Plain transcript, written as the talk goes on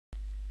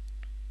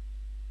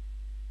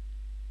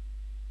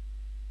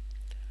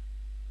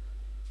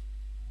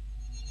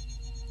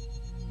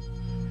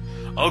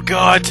Oh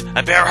god,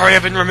 I better hurry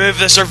up and remove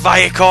this or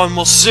Viacom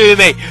will sue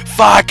me!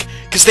 Fuck!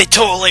 Because they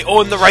totally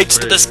own the rights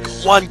to this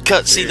one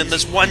cutscene in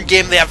this one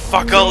game they have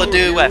fuck all to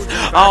do with.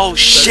 Oh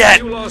shit!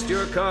 If you lost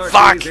your car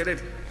Fuck! keys in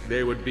it,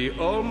 they would be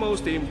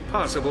almost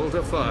impossible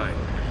to find.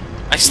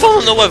 I still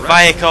don't know what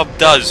Viacom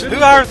does. Who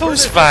are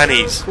those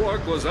fannies?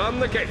 Quark was on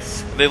the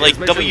case. They like His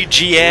mission,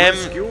 WGM?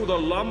 rescue the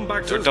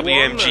Lombax's Or WMG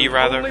one and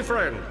rather. only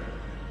friend.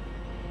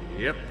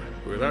 Yep,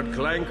 without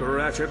Clank,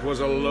 Ratchet was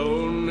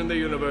alone in the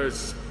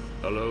universe.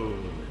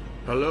 Alone.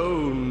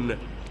 Alone.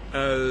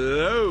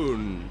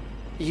 Alone.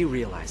 You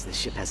realize this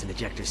ship has an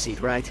ejector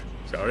seat, right?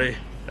 Sorry.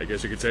 I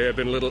guess you could say I've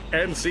been a little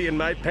antsy in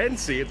my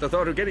pantsy at the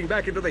thought of getting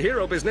back into the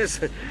hero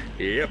business.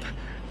 Yep.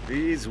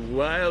 These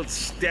wild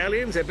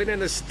stallions have been in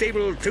the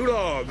stable too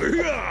long.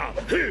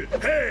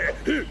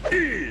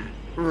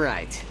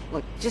 Right.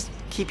 Look, just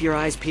keep your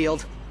eyes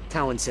peeled.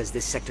 Talon says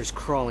this sector's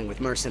crawling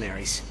with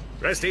mercenaries.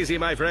 Rest easy,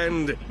 my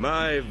friend.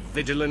 My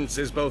vigilance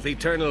is both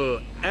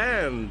eternal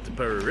and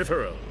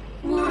peripheral.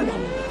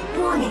 Warning.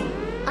 Warning.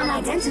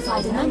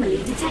 Unidentified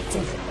anomaly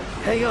detected.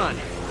 Hang on.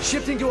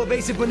 Shifting to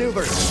evasive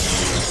maneuver.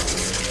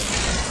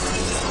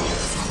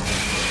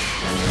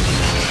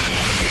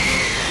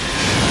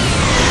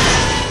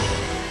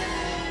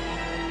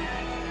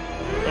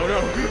 Oh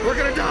no, we're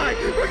gonna die!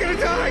 We're gonna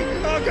die!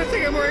 Oh, good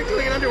thing I'm wearing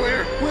clean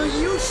underwear. Will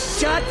you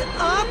shut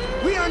up?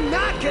 We are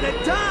not gonna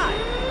die!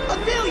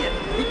 Aphelion,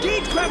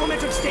 engage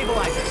gravimetric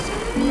stabilizers.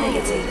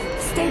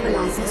 Negative.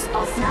 Stabilizers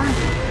offline.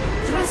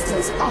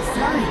 Thrusters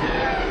offline.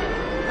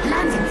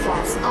 Landing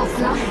flaps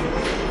offline.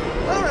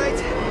 All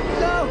right.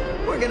 No,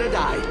 we're gonna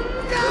die.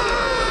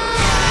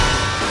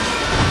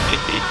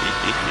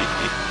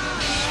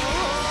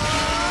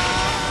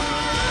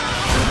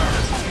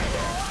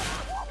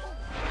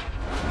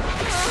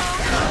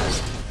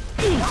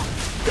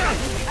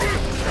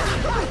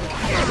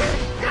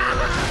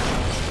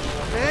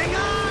 Hang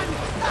on!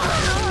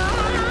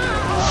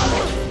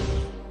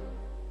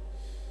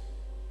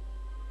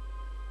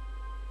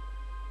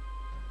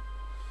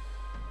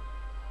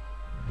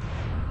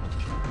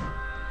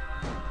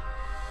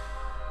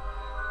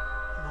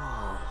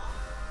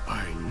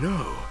 I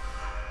know.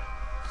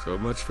 So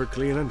much for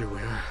clean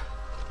underwear.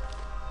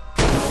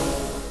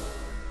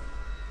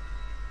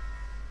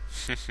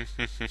 Where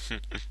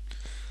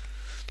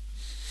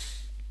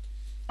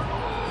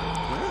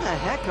the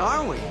heck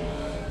are we?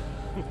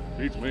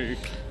 Beats me.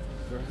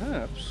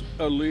 Perhaps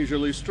a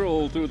leisurely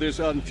stroll through this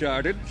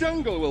uncharted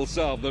jungle will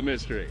solve the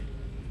mystery.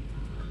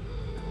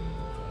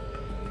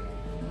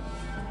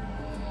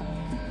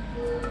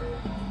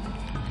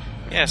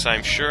 Yes,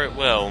 I'm sure it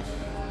will.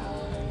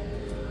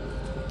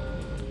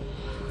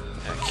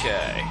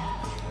 Okay.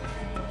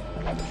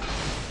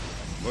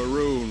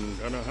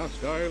 Marooned on a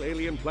hostile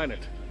alien planet,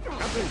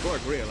 Captain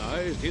Quark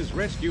realized his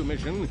rescue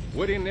mission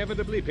would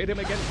inevitably pit him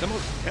against the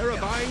most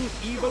terrifying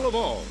evil of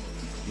all,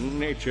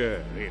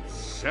 nature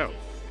itself.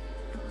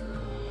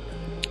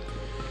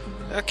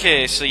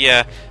 Okay, so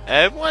yeah,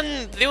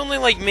 the only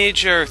like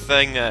major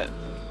thing that,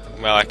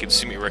 well, I can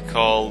seem to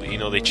recall, you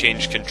know, they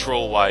changed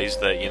control-wise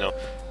that, you know,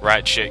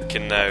 Ratchet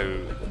can now,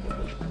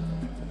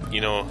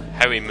 you know,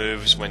 how he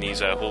moves when he's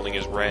holding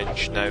his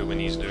wrench now when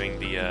he's doing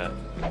the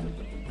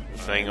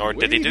thing, or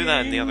did they do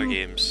that in the other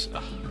games?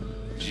 Oh,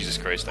 Jesus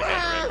Christ, I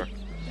can't remember.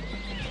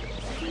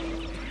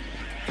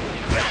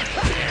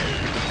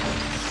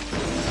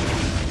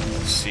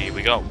 Let's see,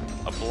 we got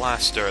a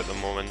blaster at the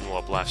moment, well,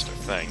 a blaster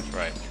thing,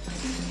 right.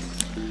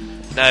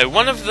 Now,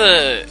 one of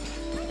the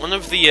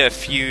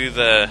few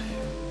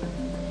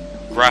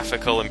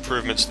graphical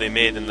improvements they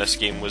made in this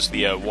game was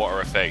the water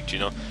effect, you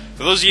know.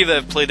 For those of you that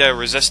have played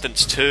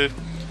Resistance 2,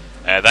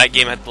 that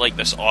game had like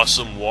this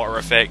awesome water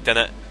effect in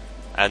it,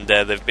 and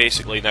they've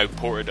basically now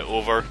ported it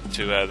over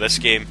to this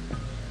game,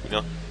 you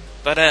know.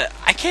 But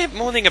I kept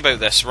moaning about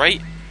this,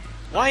 right?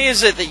 Why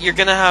is it that you're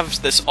gonna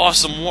have this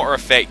awesome water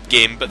effect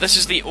game, but this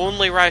is the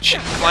only Ratchet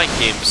and Clank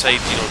game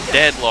besides, you know,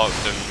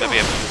 Deadlocked and maybe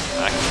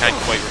I can't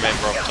quite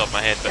remember off the top of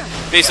my head, but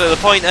basically the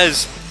point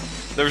is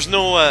there's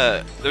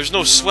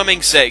no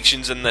swimming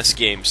sections in this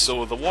game,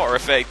 so the water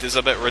effect is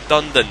a bit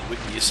redundant,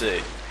 wouldn't you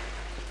say?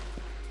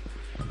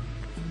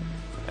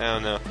 I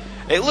don't know.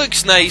 It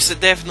looks nice, it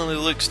definitely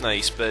looks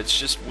nice, but it's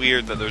just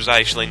weird that there's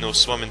actually no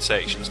swimming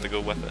sections to go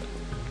with it.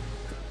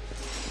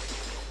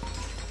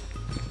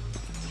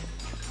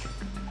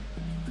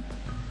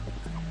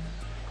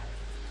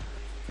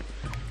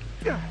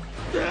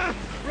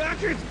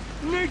 Ratchet!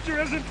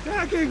 Nature is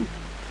attacking!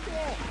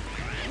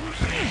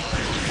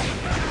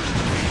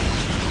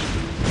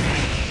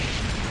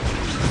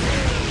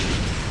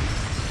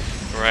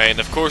 Right, and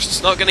of course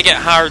it's not going to get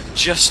hard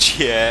just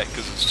yet,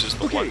 because it's just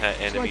the one-hit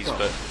enemies,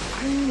 but...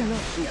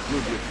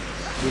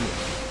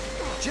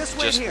 Just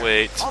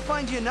wait. I'll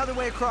find you another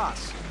way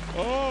across.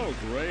 Oh,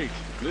 great.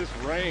 This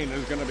rain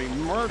is going to be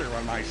murder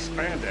on my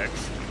spandex.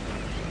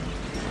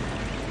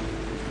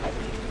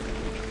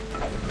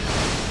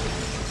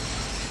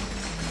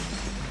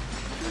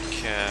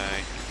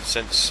 Okay,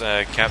 since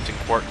Captain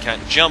Quark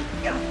can't jump,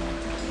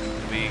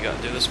 we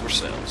gotta do this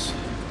ourselves.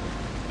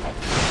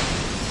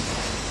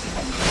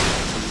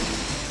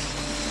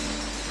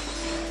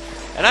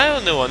 And I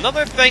don't know,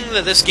 another thing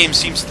that this game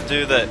seems to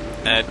do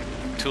that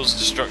Tools of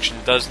Destruction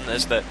doesn't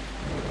is that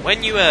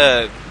when you,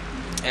 I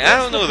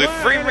don't know, the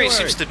frame rate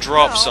seems to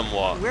drop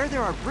somewhat. Where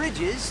there are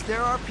bridges,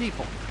 there are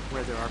people.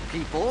 Where there are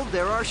people,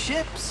 there are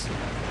ships.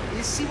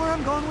 You see where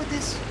I'm going with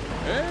this?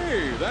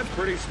 Hey, that's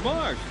pretty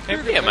smart. Hey,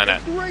 You're wait a gonna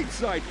minute. make a great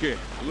sidekick.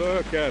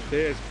 Look at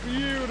this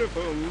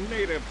beautiful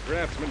native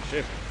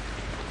craftsmanship.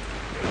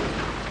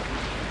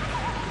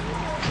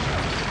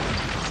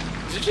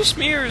 Is it just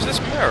me or is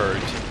this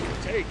mirrored?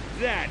 Take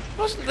that.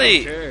 Wasn't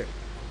the... Okay.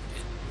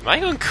 Am I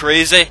going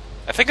crazy?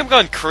 I think I'm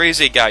going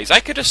crazy, guys.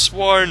 I could have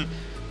sworn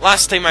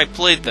last time I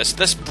played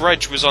this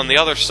bridge was on the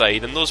other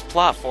side and those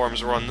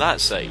platforms were on that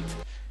side.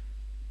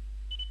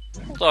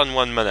 Hold on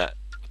 1 minute.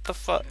 What the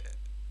fuck?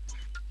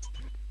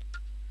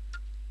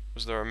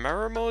 Was there a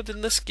mirror mode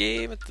in this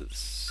game?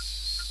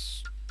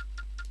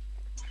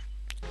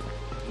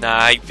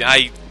 Nah,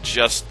 I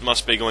just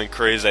must be going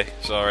crazy.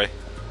 Sorry.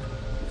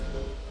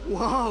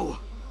 Whoa!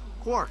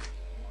 Quark,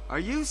 are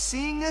you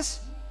seeing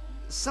this?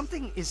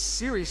 Something is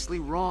seriously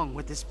wrong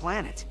with this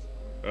planet.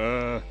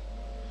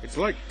 It's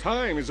like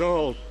time is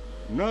all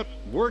not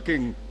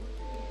working.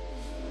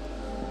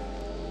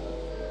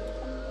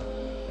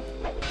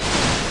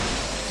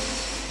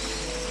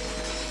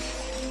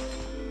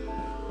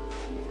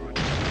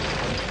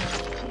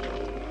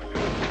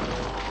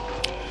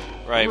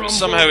 Right, but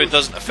somehow it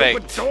doesn't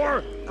affect.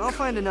 Door? I'll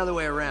find another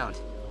way around.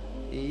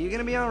 You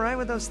gonna be alright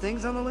with those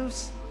things on the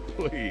loose?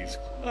 Please,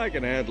 I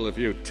can handle a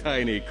few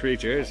tiny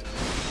creatures.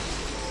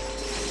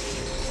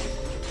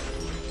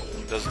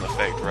 Doesn't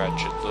affect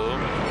Ratchet though.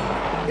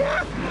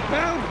 Yeah!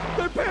 Mom!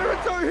 Their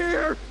parents are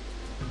here!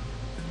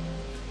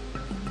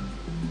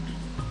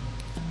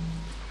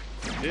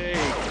 Take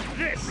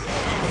this!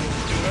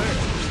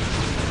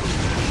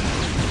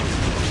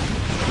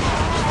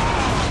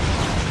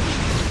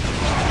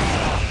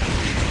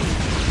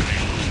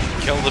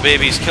 Kill the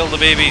babies, kill the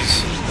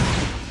babies!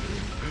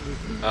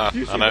 Ah,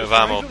 You see I'm out of the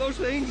size ammo. of those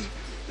things?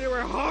 They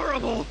were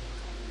horrible!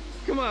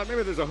 Come on,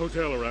 maybe there's a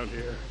hotel around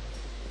here.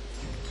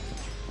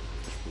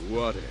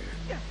 Water.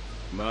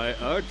 My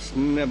arch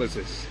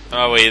nemesis.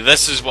 Oh wait,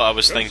 this is what I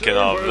was thinking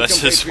of.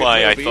 This is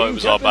why I thought it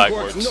was all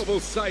backwards. Noble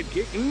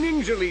sidekick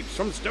ninja leaps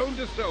from stone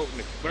to stone.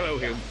 Below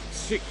him,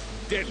 6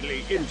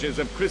 deadly inches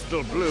of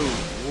crystal blue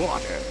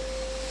water.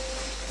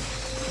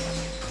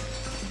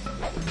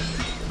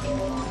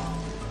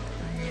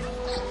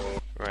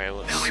 Right,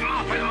 let's They'll be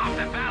mopping them off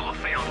the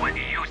battlefield when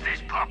you use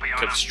this puppy on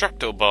them.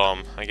 Constructo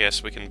Bomb. I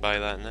guess we can buy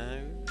that now.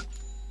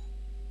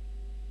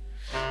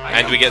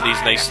 And we get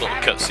these nice little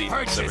cutscenes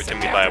every time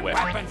we buy a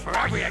weapon. For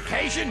every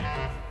occasion?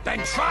 Then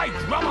try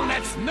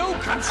Grummelnet's new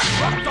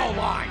Constructo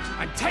line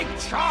and take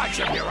charge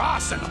of your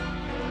arsenal.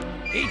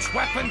 Each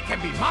weapon can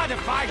be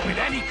modified with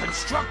any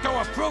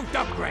Constructo-approved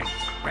upgrade.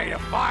 Rate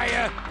of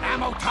fire,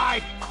 ammo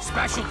type,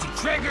 specialty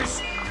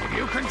triggers. If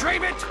you can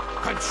dream it,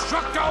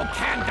 Constructo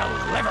can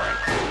deliver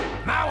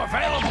it. Now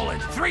available in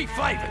 3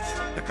 flavors.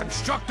 The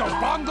Constructo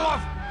Bomb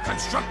Glove,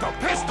 Constructo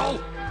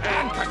Pistol,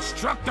 and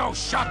Constructo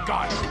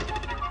Shotgun.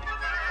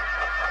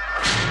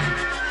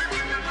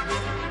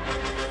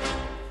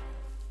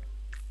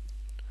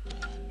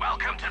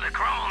 Welcome to the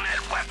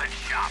Grummelnet Weapon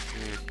Shop.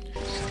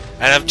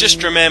 And I've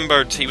just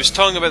remembered, he was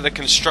talking about the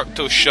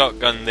Constructo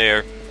Shotgun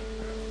there.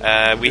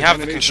 We have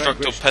the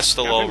Constructo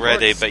Pistol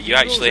already, but you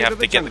actually have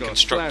to get the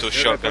Constructo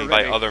Shotgun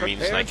by other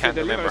means, and I can't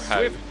remember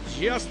how.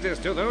 Justice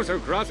to those who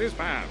cross his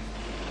path.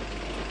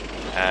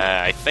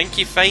 I think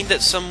you find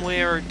it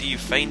somewhere, or do you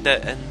find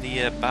it in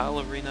the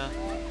battle arena?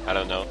 I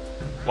don't know.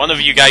 One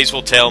of you guys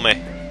will tell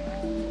me.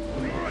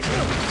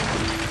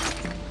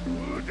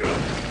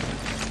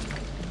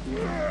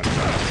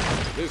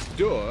 This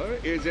door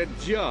is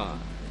ajar.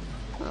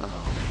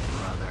 Oh,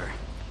 brother.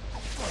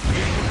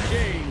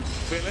 Change,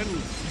 villain.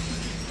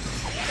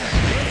 Not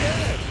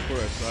bad for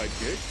a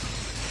sidekick.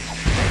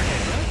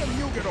 How come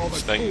you get all the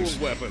Stings.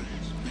 cool weapons?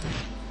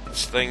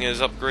 This thing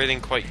is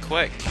upgrading quite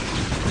quick.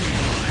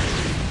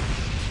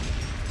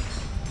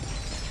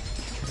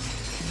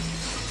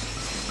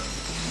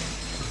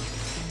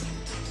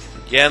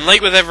 Yeah, and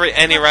like with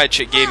any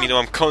Ratchet game, you know,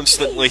 I'm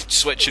constantly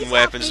switching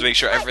weapons to make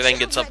sure everything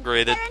gets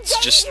upgraded. It's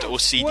just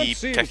OCD What seems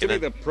kicking to be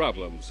in. the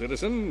problem,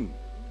 citizen?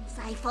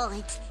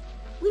 Typhoid.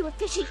 We were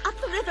fishing up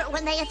the river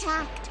when they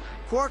attacked.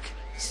 Quark,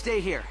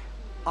 stay here.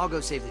 I'll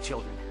go save the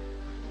children.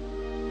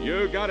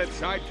 You got it,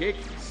 sidekick.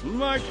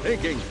 Smart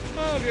thinking.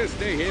 I'll just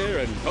stay here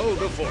and hold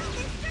the fort.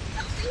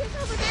 He is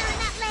over there in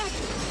that ledge.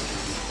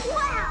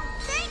 Wow,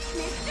 thanks,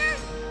 mister.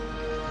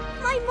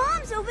 My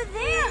mom's over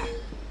there.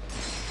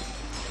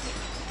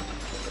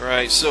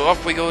 Right, so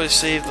up we go to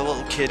save the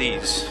little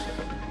kiddies.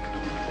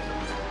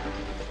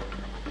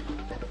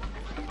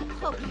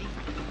 Okay,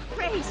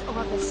 praise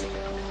Orbis.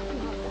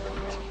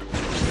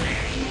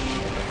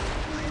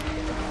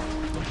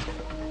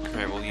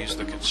 Right, we'll use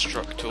the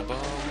Constructo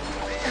Bomb.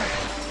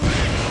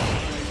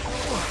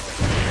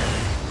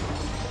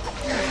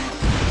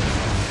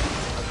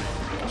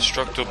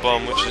 Constructo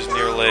Bomb, which is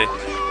nearly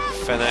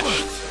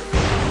finished.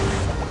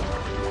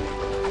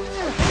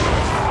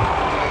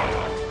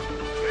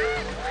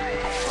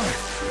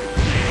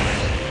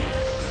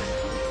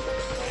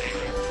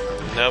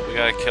 Nope, we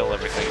gotta kill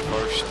everything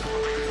first.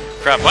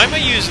 Crap, why am I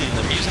using...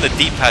 I'm using the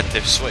D-pad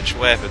to switch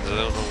weapons, I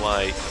don't know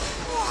why.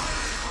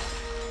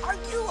 Are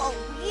you a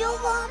real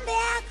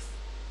Wombax?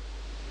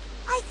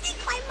 I think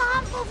my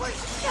mom's over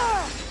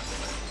here.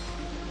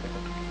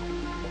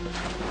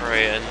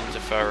 Right, and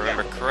if I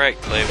remember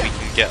correctly, we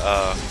can get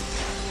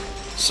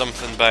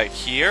something back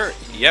here.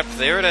 Yep,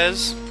 there it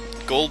is.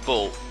 Gold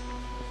bolt.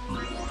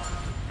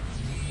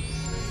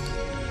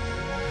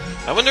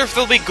 I wonder if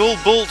there'll be gold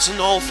bolts in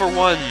All for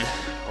One,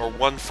 or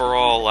One for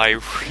All. I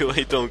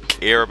really don't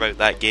care about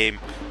that game.